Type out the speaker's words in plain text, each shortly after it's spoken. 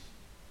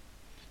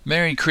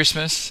Merry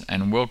Christmas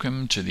and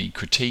welcome to the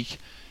Critique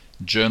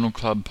Journal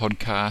Club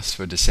podcast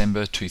for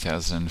December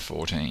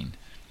 2014.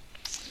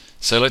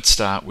 So let's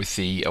start with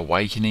the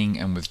awakening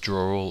and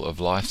withdrawal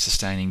of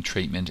life-sustaining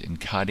treatment in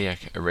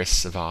cardiac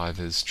arrest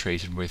survivors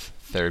treated with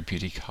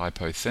therapeutic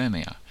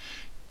hypothermia,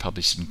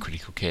 published in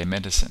Critical Care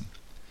Medicine.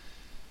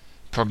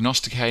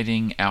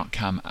 Prognosticating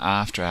outcome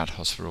after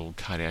out-hospital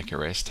cardiac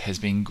arrest has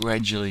been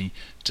gradually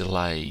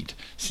delayed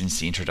since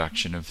the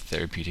introduction of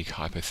therapeutic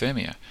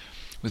hypothermia,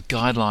 with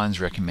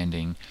guidelines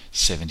recommending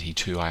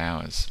 72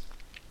 hours.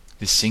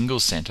 This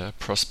single-centre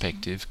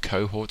prospective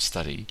cohort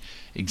study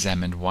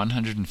examined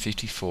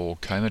 154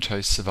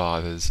 comatose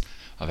survivors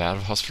of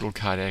out-of-hospital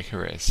cardiac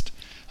arrest,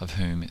 of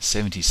whom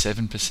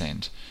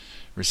 77%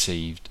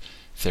 received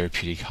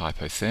therapeutic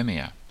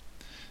hypothermia.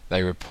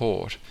 They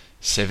report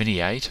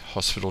 78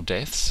 hospital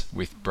deaths,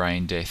 with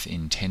brain death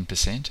in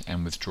 10%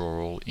 and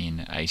withdrawal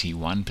in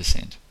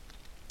 81%.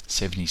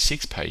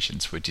 76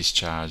 patients were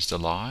discharged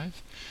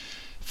alive,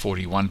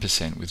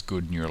 41% with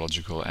good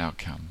neurological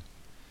outcome.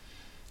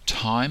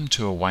 Time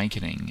to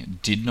awakening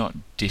did not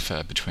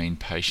differ between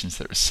patients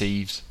that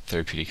received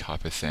therapeutic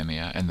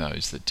hypothermia and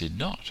those that did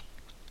not.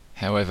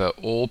 However,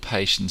 all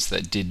patients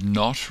that did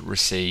not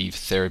receive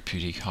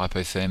therapeutic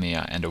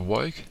hypothermia and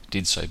awoke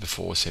did so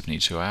before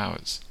 72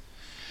 hours.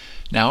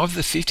 Now, of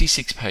the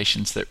 56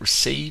 patients that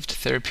received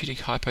therapeutic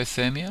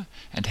hypothermia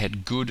and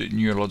had good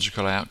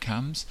neurological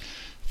outcomes,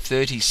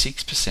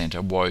 36%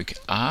 awoke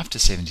after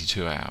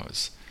 72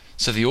 hours.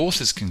 So the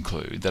authors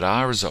conclude that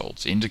our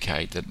results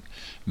indicate that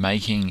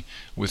making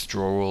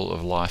withdrawal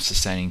of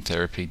life-sustaining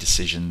therapy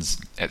decisions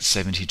at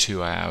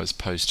 72 hours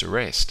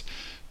post-arrest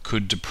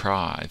could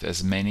deprive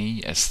as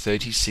many as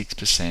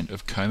 36%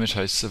 of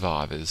comatose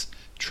survivors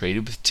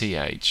treated with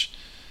TH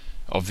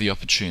of the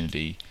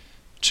opportunity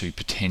to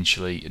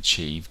potentially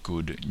achieve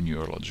good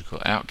neurological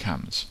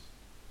outcomes.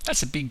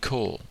 That's a big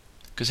call,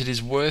 because it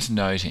is worth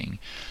noting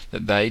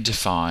that they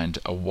defined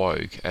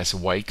awoke as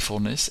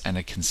wakefulness and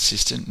a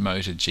consistent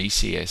motor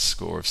GCS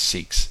score of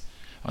 6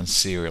 on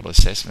serial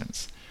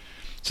assessments.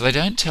 So they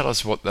don't tell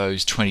us what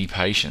those 20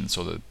 patients,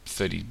 or the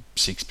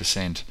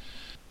 36%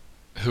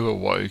 who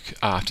awoke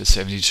after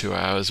 72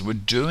 hours, were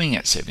doing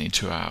at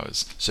 72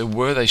 hours. So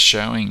were they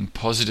showing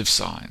positive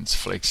signs,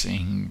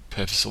 flexing,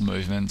 purposeful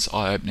movements,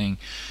 eye-opening,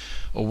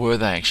 or were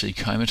they actually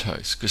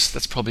comatose? Because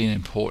that's probably an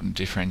important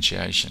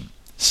differentiation.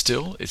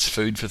 Still, it's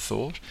food for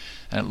thought,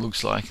 and it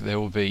looks like there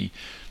will be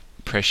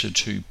pressure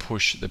to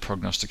push the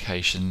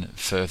prognostication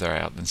further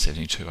out than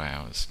 72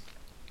 hours.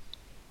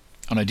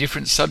 On a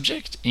different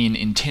subject, in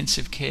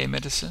intensive care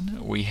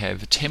medicine, we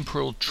have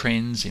temporal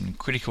trends in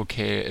critical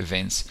care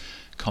events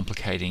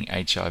complicating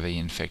HIV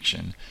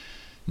infection.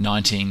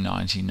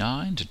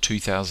 1999 to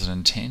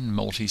 2010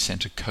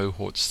 multi-centre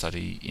cohort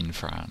study in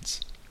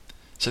France.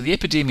 So the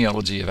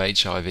epidemiology of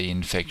HIV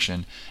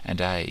infection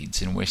and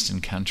AIDS in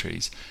Western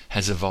countries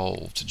has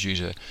evolved due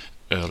to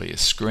earlier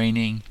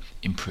screening,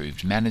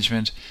 improved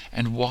management,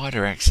 and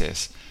wider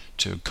access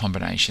to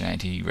combination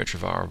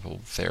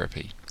antiretroviral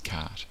therapy,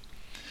 CART.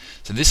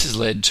 So this has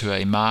led to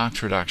a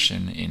marked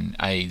reduction in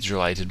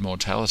AIDS-related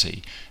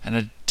mortality and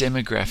a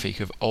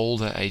demographic of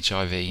older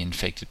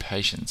HIV-infected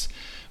patients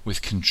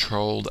with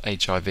controlled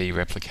HIV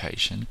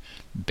replication,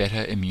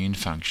 better immune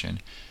function,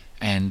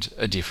 and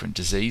a different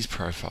disease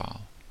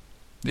profile.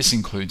 This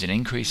includes an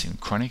increase in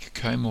chronic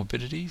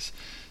comorbidities,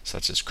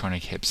 such as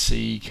chronic hep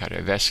C,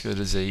 cardiovascular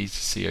disease,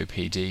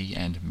 COPD,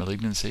 and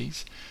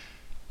malignancies,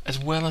 as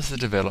well as the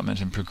development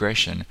and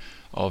progression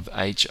of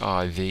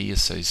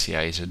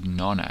HIV-associated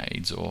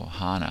non-AIDS or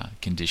HANA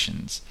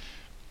conditions.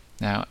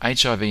 Now,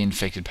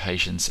 HIV-infected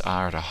patients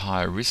are at a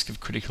higher risk of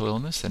critical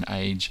illness than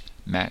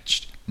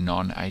age-matched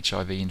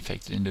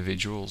non-HIV-infected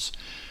individuals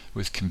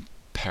with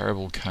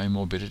comparable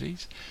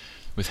comorbidities,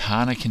 with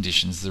HANA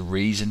conditions the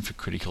reason for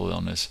critical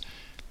illness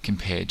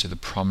compared to the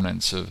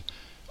prominence of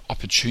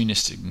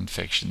opportunistic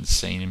infections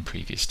seen in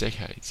previous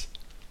decades.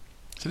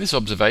 So this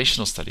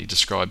observational study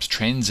describes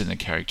trends in the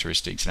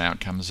characteristics and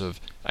outcomes of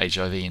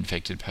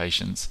HIV-infected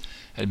patients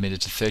admitted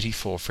to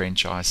 34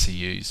 French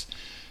ICUs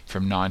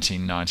from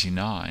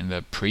 1999,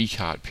 the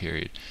pre-CART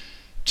period,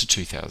 to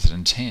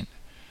 2010.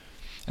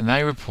 And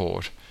they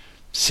report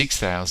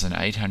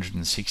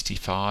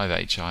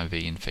 6,865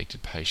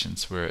 HIV-infected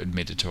patients were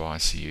admitted to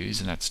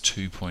ICUs, and that's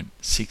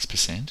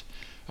 2.6%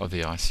 of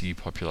the ICU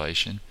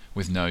population,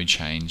 with no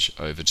change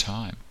over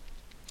time.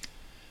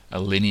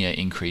 A linear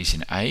increase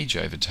in age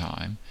over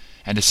time,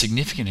 and a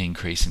significant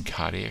increase in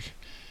cardiac,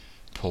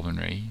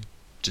 pulmonary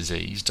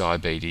disease,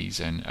 diabetes,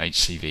 and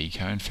HCV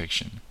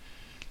co-infection.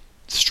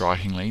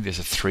 Strikingly, there's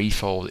a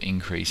threefold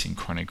increase in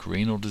chronic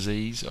renal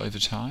disease over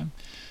time,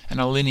 and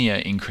a linear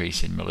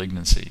increase in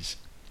malignancies.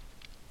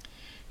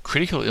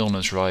 Critical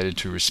illness related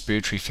to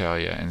respiratory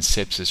failure and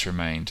sepsis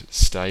remained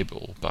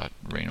stable, but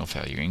renal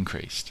failure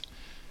increased.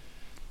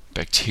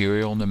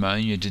 Bacterial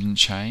pneumonia didn't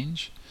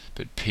change,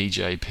 but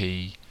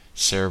PJP,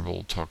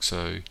 cerebral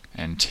toxo,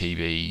 and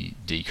TB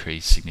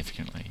decreased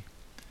significantly.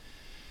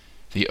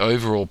 The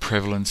overall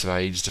prevalence of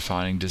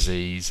age-defining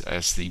disease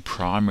as the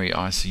primary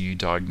ICU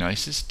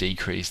diagnosis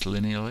decreased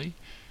linearly,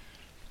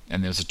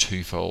 and there was a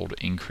twofold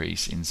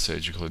increase in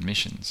surgical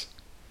admissions.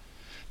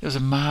 There was a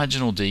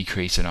marginal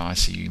decrease in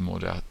ICU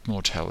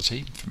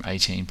mortality from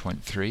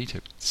 18.3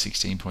 to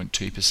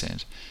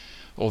 16.2%,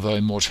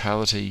 although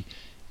mortality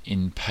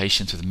in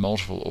patients with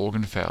multiple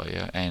organ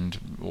failure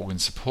and organ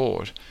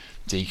support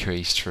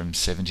decreased from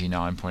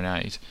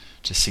 79.8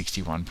 to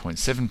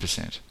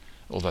 61.7%,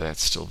 although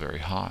that's still very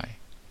high.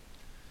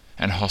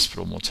 And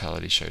hospital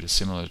mortality showed a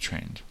similar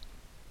trend.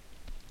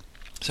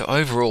 So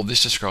overall,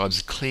 this describes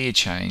a clear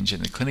change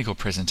in the clinical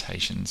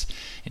presentations,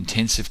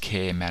 intensive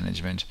care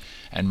management,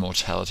 and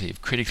mortality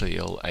of critically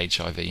ill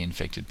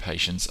HIV-infected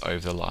patients over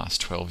the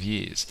last 12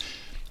 years,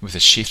 with a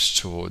shift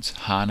towards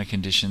HANA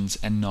conditions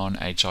and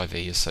non-HIV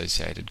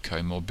associated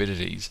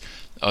comorbidities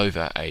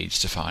over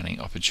age-defining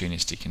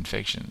opportunistic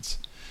infections.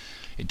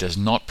 It does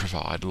not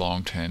provide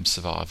long-term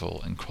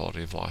survival and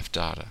quality of life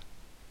data.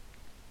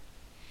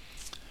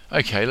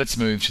 Okay, let's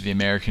move to the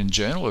American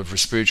Journal of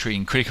Respiratory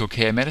and Critical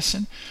Care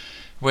Medicine,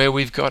 where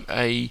we've got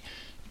a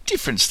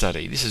different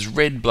study. This is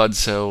red blood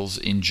cells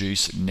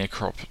induce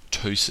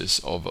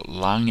necroptosis of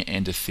lung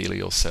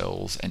endothelial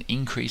cells and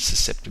increase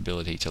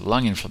susceptibility to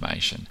lung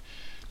inflammation.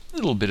 A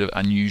little bit of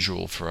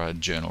unusual for our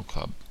journal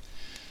club.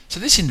 So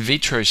this in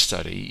vitro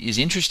study is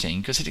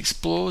interesting because it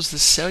explores the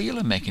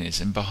cellular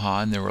mechanism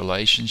behind the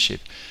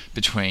relationship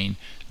between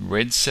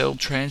red cell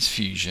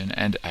transfusion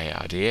and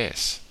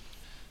ARDS.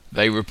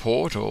 They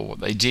report, or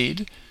what they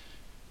did,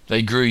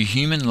 they grew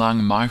human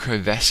lung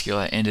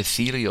microvascular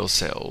endothelial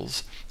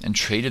cells and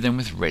treated them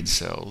with red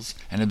cells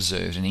and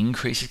observed an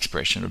increased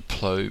expression of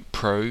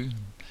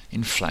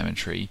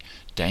pro-inflammatory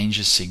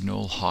danger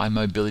signal high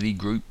mobility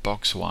group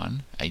box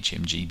 1,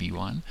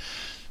 HMGB1,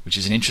 which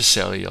is an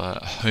intracellular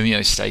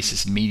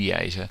homeostasis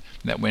mediator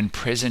that when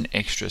present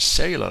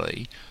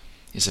extracellularly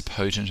is a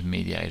potent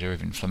mediator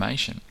of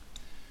inflammation.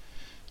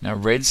 Now,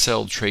 red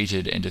cell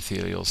treated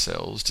endothelial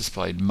cells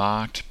displayed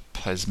marked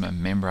plasma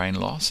membrane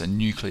loss and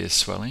nucleus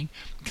swelling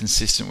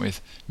consistent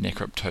with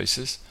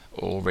necroptosis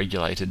or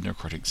regulated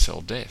necrotic cell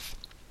death.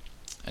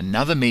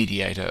 Another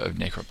mediator of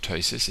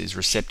necroptosis is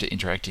receptor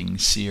interacting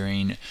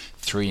serine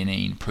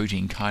threonine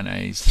protein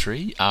kinase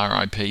 3,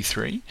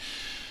 RIP3,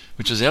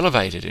 which was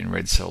elevated in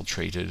red cell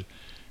treated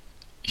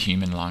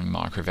human lung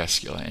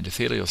microvascular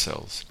endothelial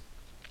cells.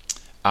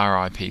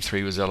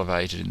 RIP3 was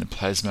elevated in the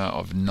plasma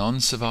of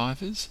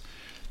non-survivors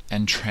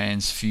and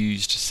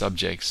transfused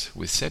subjects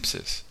with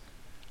sepsis.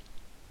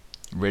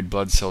 Red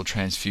blood cell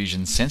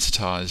transfusion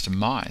sensitized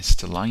mice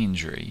to lung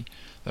injury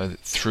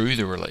through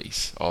the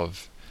release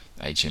of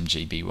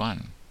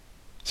HMGB1.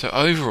 So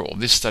overall,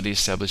 this study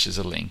establishes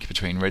a link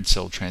between red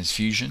cell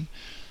transfusion,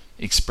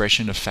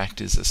 expression of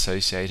factors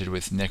associated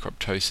with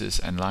necroptosis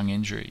and lung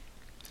injury.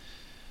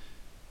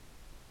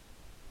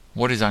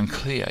 What is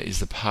unclear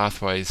is the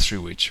pathways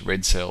through which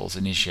red cells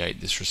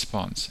initiate this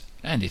response,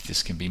 and if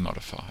this can be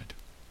modified.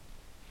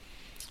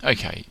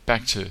 Okay,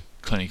 back to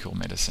clinical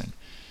medicine.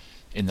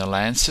 In the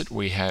Lancet,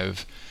 we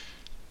have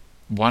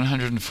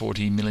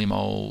 140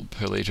 millimole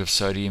per litre of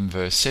sodium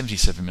versus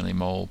 77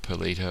 millimole per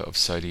litre of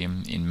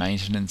sodium in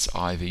maintenance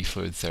IV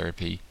fluid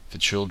therapy for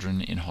children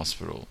in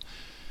hospital.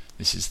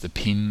 This is the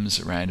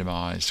PIMS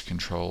randomised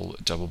control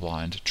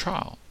double-blind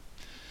trial.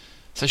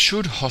 So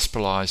should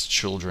hospitalised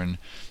children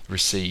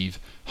receive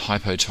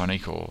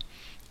hypotonic or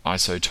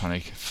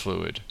isotonic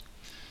fluid?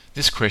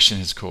 This question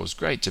has caused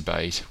great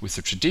debate, with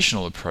the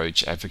traditional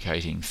approach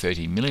advocating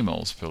 30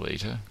 millimoles per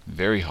litre,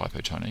 very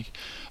hypotonic,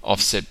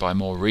 offset by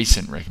more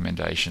recent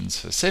recommendations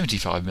for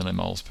 75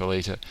 millimoles per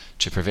litre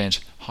to prevent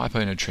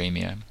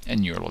hyponatremia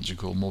and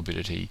neurological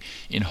morbidity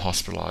in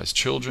hospitalised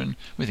children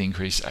with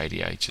increased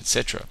ADH,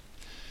 etc.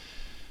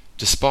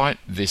 Despite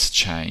this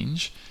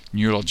change,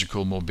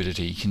 neurological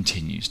morbidity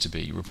continues to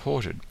be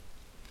reported.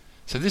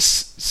 So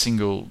this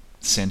single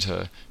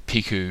centre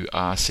PICU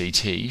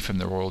RCT from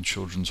the Royal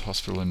Children's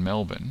Hospital in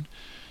Melbourne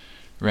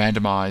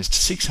randomised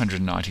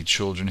 690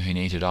 children who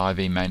needed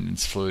IV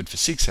maintenance fluid for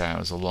 6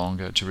 hours or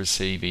longer to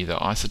receive either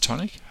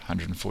isotonic,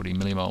 140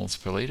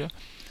 millimoles per litre,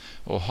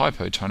 or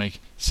hypotonic,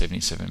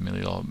 77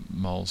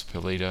 millimoles per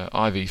litre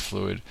IV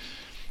fluid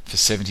for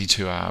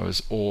 72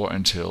 hours or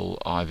until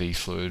IV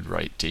fluid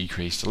rate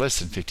decreased to less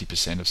than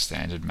 50% of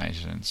standard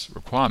maintenance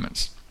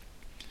requirements.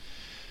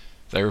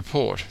 They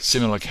report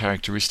similar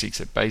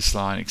characteristics at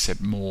baseline except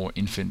more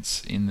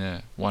infants in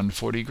the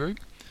 140 group.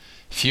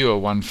 Fewer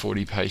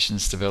 140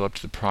 patients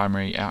developed the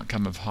primary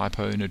outcome of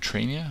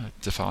hyponatremia,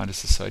 defined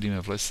as a sodium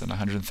of less than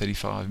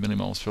 135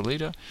 millimoles per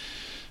litre.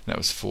 That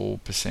was 4%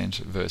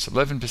 versus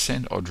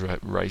 11%, odd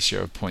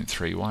ratio of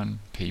 0.31,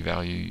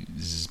 p-value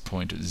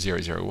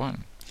 0.001.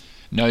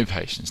 No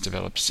patients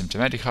developed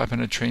symptomatic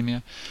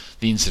hyponatremia.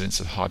 The incidence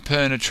of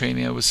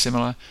hypernatremia was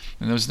similar,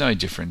 and there was no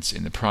difference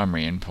in the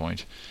primary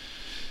endpoint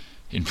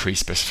in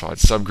pre-specified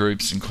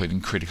subgroups,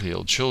 including critically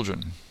ill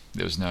children.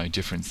 There was no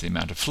difference in the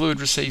amount of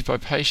fluid received by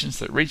patients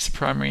that reached the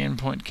primary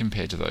endpoint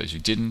compared to those who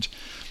didn't,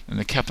 and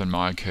the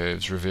Kaplan-Meier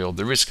curves revealed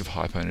the risk of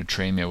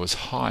hyponatremia was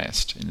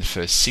highest in the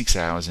first 6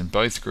 hours in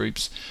both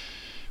groups,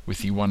 with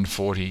the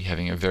 140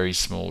 having a very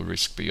small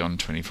risk beyond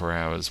 24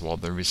 hours, while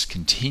the risk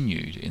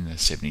continued in the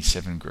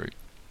 77 group.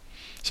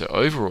 So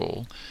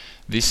overall,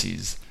 this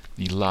is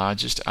the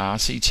largest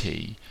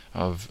RCT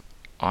of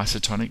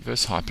isotonic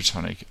versus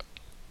hypertonic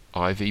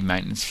IV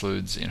maintenance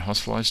fluids in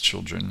hospitalized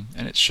children,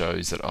 and it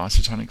shows that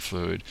isotonic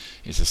fluid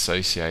is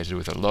associated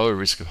with a lower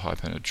risk of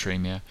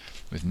hyponatremia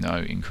with no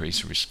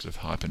increased risk of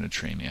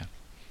hyponatremia.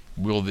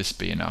 Will this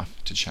be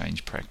enough to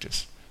change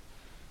practice?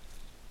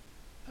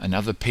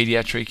 Another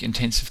pediatric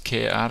intensive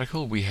care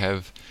article, we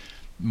have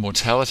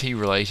mortality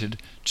related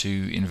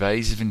to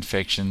invasive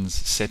infections,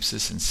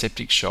 sepsis and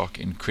septic shock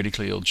in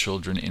critically ill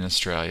children in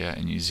Australia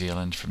and New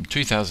Zealand from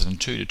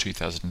 2002 to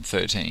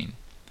 2013.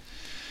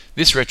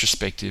 This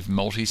retrospective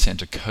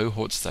multi-centre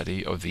cohort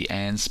study of the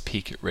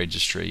ANZ-PIC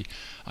registry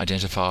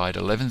identified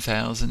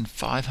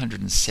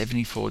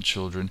 11,574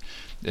 children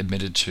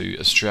admitted to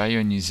Australia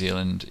and New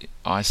Zealand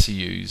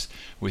ICUs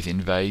with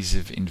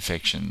invasive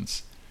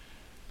infections,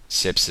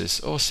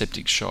 sepsis or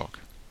septic shock.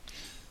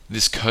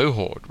 This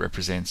cohort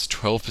represents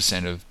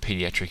 12% of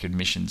paediatric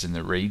admissions in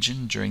the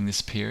region during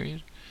this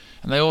period,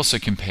 and they also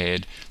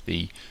compared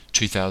the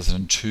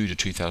 2002 to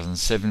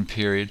 2007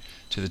 period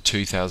to the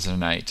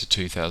 2008 to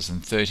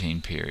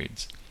 2013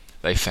 periods.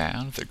 They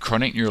found that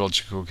chronic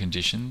neurological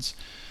conditions,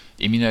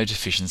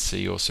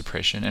 immunodeficiency or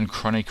suppression, and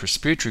chronic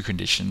respiratory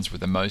conditions were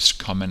the most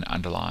common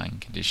underlying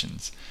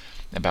conditions.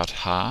 About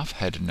half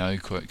had no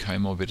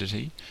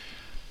comorbidity.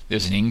 There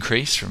was an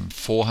increase from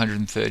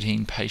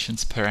 413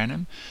 patients per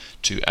annum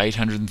to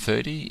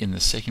 830 in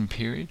the second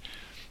period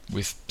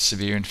with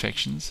severe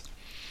infections,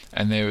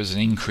 and there was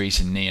an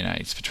increase in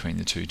neonates between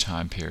the two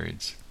time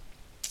periods.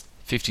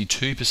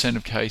 52%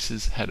 of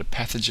cases had a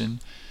pathogen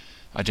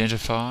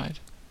identified,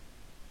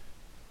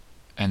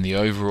 and the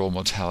overall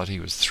mortality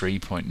was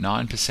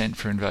 3.9%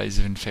 for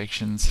invasive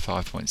infections,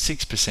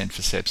 5.6%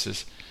 for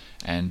sepsis,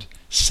 and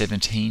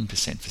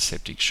 17% for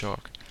septic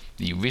shock.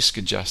 The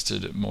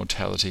risk-adjusted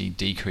mortality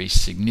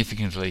decreased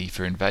significantly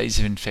for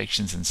invasive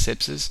infections and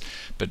sepsis,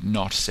 but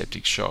not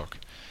septic shock.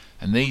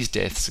 And these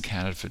deaths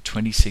accounted for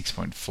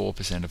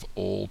 26.4% of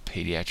all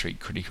paediatric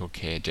critical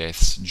care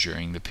deaths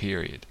during the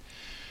period.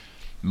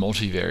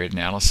 Multivariate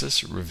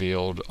analysis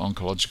revealed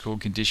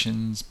oncological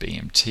conditions,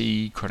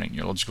 BMT, chronic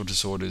neurological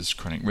disorders,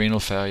 chronic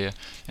renal failure,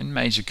 and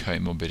major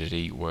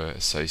comorbidity were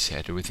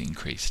associated with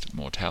increased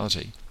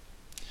mortality.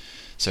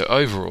 So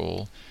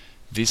overall,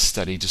 this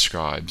study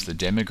describes the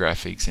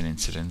demographics and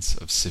incidence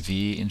of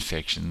severe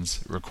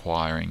infections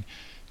requiring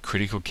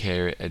critical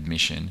care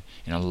admission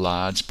in a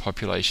large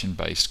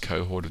population-based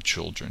cohort of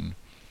children.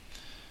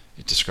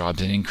 It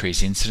describes an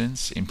increased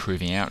incidence,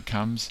 improving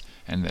outcomes,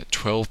 and that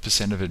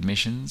 12% of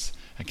admissions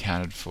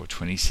accounted for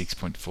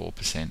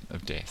 26.4%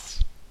 of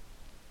deaths.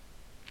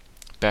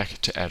 Back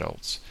to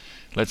adults.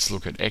 Let's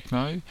look at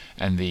ECMO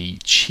and the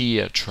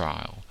CHEER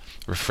trial,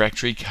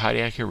 refractory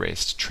cardiac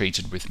arrest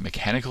treated with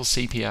mechanical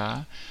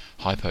CPR,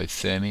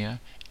 hypothermia,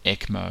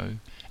 ECMO,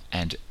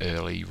 and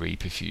early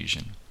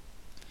reperfusion.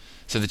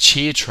 So the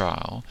CHEER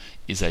trial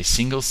is a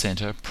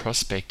single-centre,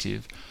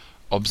 prospective,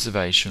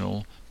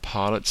 observational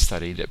pilot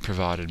study that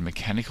provided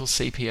mechanical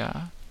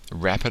CPR,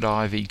 rapid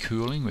IV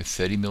cooling with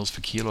 30 mL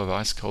per kilo of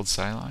ice-cold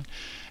saline,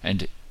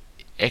 and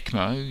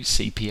ECMO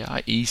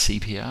CPR,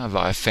 eCPR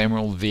via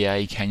femoral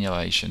VA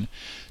cannulation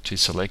to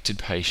selected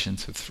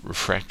patients with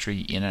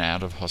refractory in and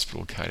out of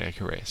hospital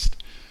cardiac arrest.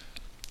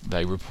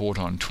 They report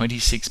on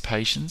 26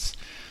 patients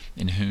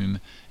in whom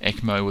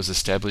ECMO was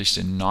established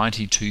in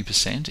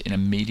 92% in a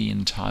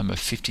median time of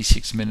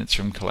 56 minutes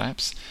from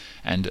collapse,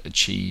 and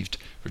achieved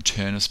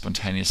return of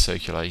spontaneous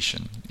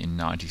circulation in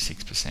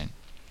 96%.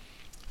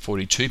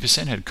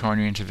 42% had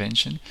coronary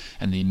intervention,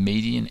 and the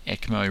median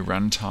ECMO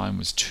runtime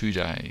was 2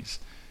 days,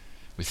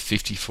 with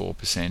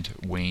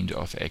 54% weaned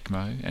off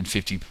ECMO and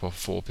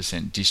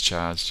 54%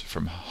 discharged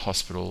from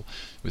hospital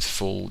with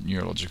full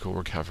neurological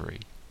recovery.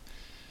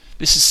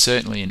 This is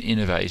certainly an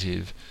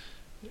innovative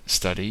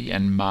study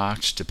and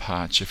marked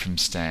departure from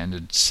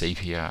standard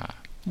CPR,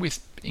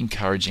 with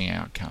encouraging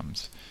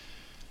outcomes.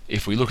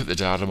 If we look at the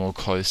data more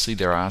closely,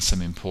 there are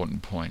some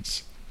important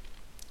points.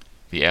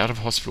 The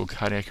out-of-hospital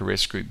cardiac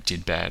arrest group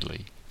did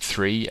badly.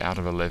 3 out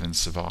of 11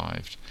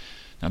 survived.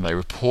 Now they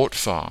report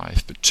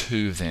 5, but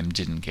 2 of them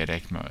didn't get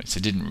ECMO, so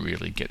didn't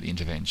really get the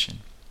intervention.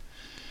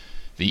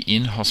 The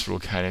in-hospital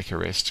cardiac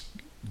arrest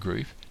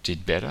group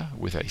did better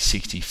with a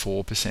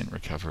 64%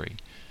 recovery.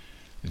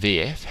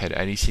 VF had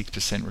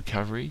 86%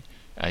 recovery,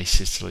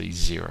 asystole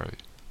 0.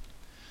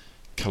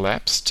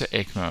 Collapse to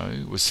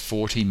ECMO was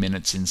 40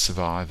 minutes in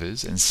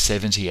survivors and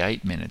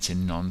 78 minutes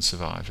in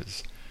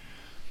non-survivors.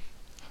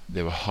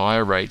 There were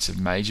higher rates of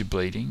major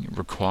bleeding,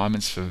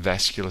 requirements for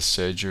vascular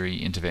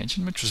surgery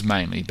intervention, which was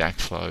mainly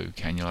backflow,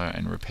 cannula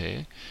and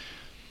repair,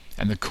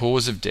 and the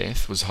cause of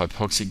death was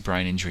hypoxic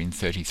brain injury in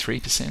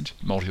 33%,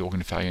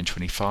 multi-organ failure in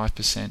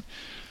 25%,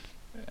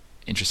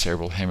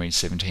 intracerebral hemorrhage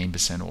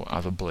 17% or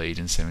other bleed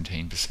in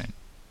 17%.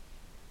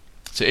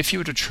 So if you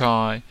were to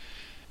try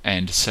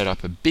and set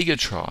up a bigger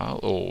trial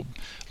or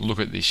look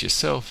at this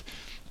yourself,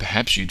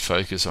 perhaps you'd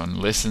focus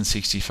on less than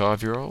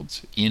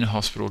 65-year-olds in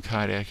hospital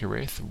cardiac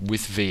arrest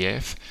with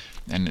VF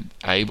and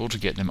able to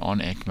get them on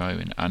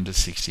ECMO in under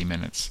 60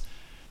 minutes,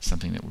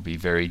 something that would be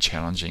very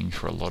challenging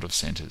for a lot of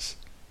centres.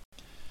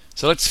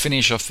 So let's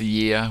finish off the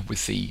year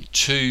with the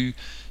 2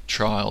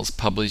 trials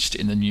published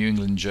in the New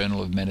England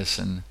Journal of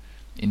Medicine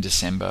in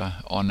December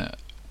on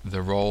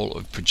the role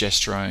of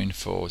progesterone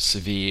for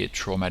severe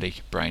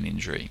traumatic brain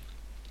injury.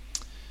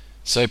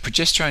 So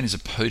progesterone is a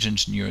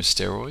potent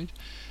neurosteroid,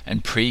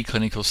 and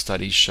preclinical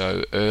studies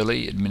show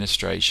early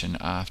administration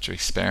after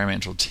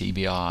experimental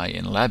TBI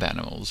in lab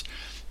animals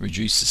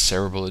reduces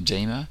cerebral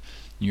edema,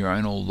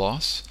 neuronal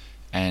loss,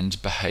 and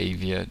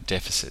behavior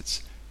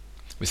deficits.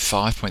 With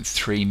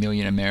 5.3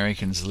 million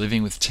Americans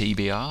living with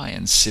TBI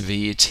and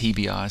severe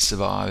TBI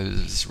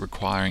survivors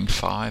requiring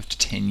 5 to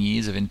 10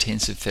 years of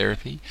intensive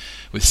therapy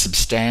with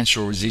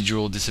substantial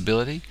residual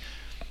disability,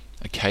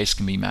 a case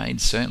can be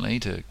made certainly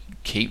to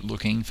keep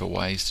looking for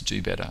ways to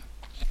do better.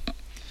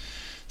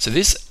 So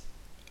this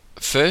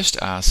first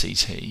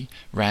RCT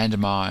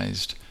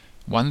randomized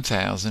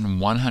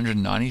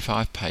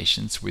 1,195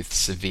 patients with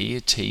severe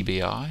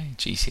TBI,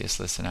 GCS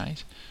less than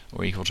 8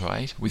 or equal to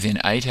 8,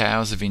 within 8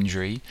 hours of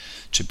injury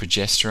to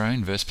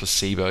progesterone versus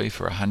placebo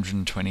for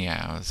 120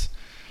 hours.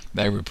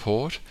 They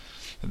report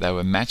that they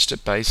were matched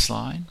at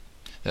baseline,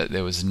 that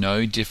there was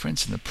no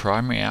difference in the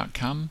primary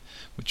outcome,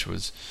 which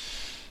was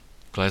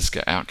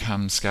Glasgow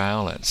Outcome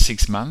Scale at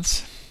 6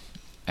 months,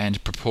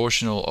 and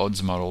proportional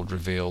odds model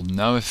revealed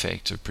no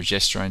effect of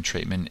progesterone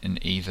treatment in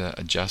either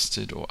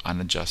adjusted or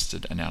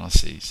unadjusted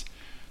analyses.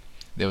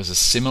 There was a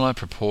similar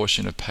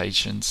proportion of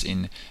patients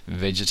in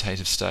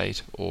vegetative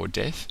state or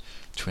death,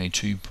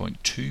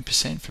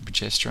 22.2% for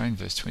progesterone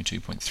versus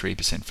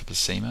 22.3% for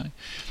placebo,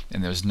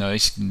 and there was no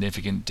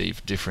significant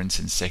difference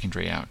in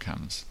secondary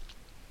outcomes.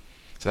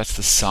 So that's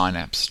the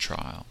SYNAPSE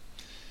trial.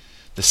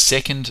 The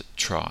second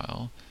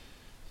trial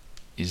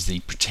is the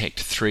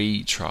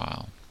PROTECT-3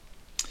 trial,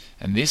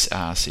 and this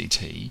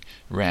RCT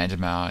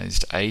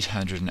randomized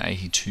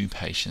 882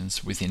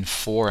 patients within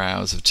 4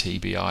 hours of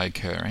TBI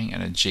occurring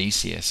and a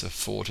GCS of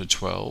 4 to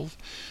 12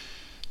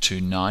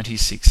 to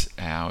 96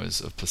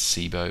 hours of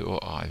placebo or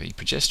IV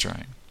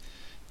progesterone.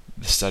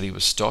 The study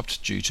was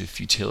stopped due to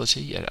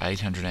futility at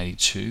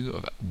 882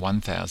 of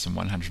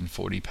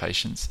 1,140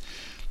 patients,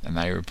 and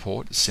they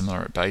report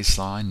similar at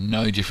baseline,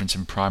 no difference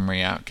in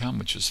primary outcome,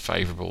 which was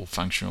favourable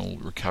functional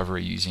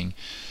recovery using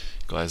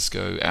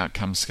Glasgow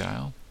Outcome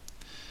Scale.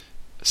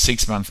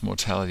 6-month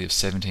mortality of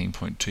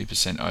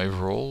 17.2%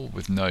 overall,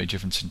 with no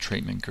difference in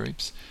treatment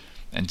groups,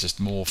 and just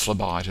more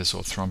phlebitis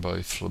or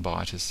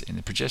thrombophlebitis in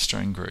the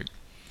progesterone group.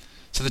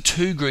 So the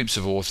 2 groups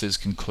of authors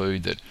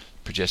conclude that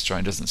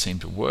progesterone doesn't seem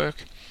to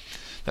work,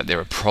 that there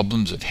are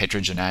problems of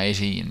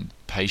heterogeneity and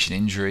patient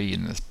injury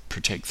in the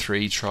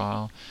PROTECT-3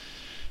 trial,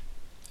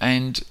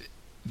 and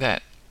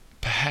that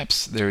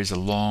perhaps there is a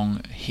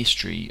long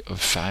history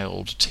of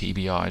failed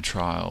TBI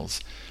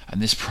trials,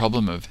 and this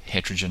problem of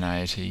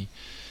heterogeneity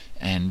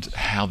and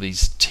how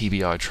these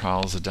TBI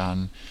trials are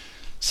done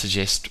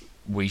suggest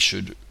we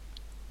should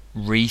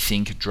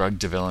rethink drug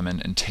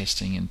development and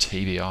testing in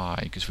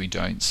TBI, because we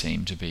don't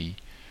seem to be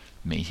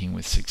meeting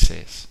with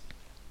success.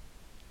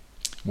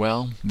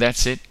 Well,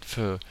 that's it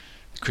for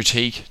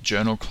Critique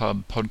Journal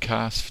Club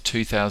podcast for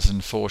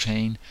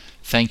 2014.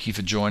 Thank you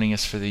for joining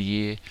us for the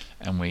year,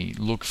 and we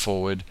look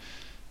forward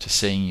to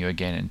seeing you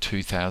again in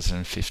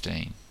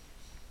 2015.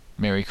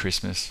 Merry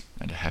Christmas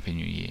and a Happy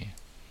New Year.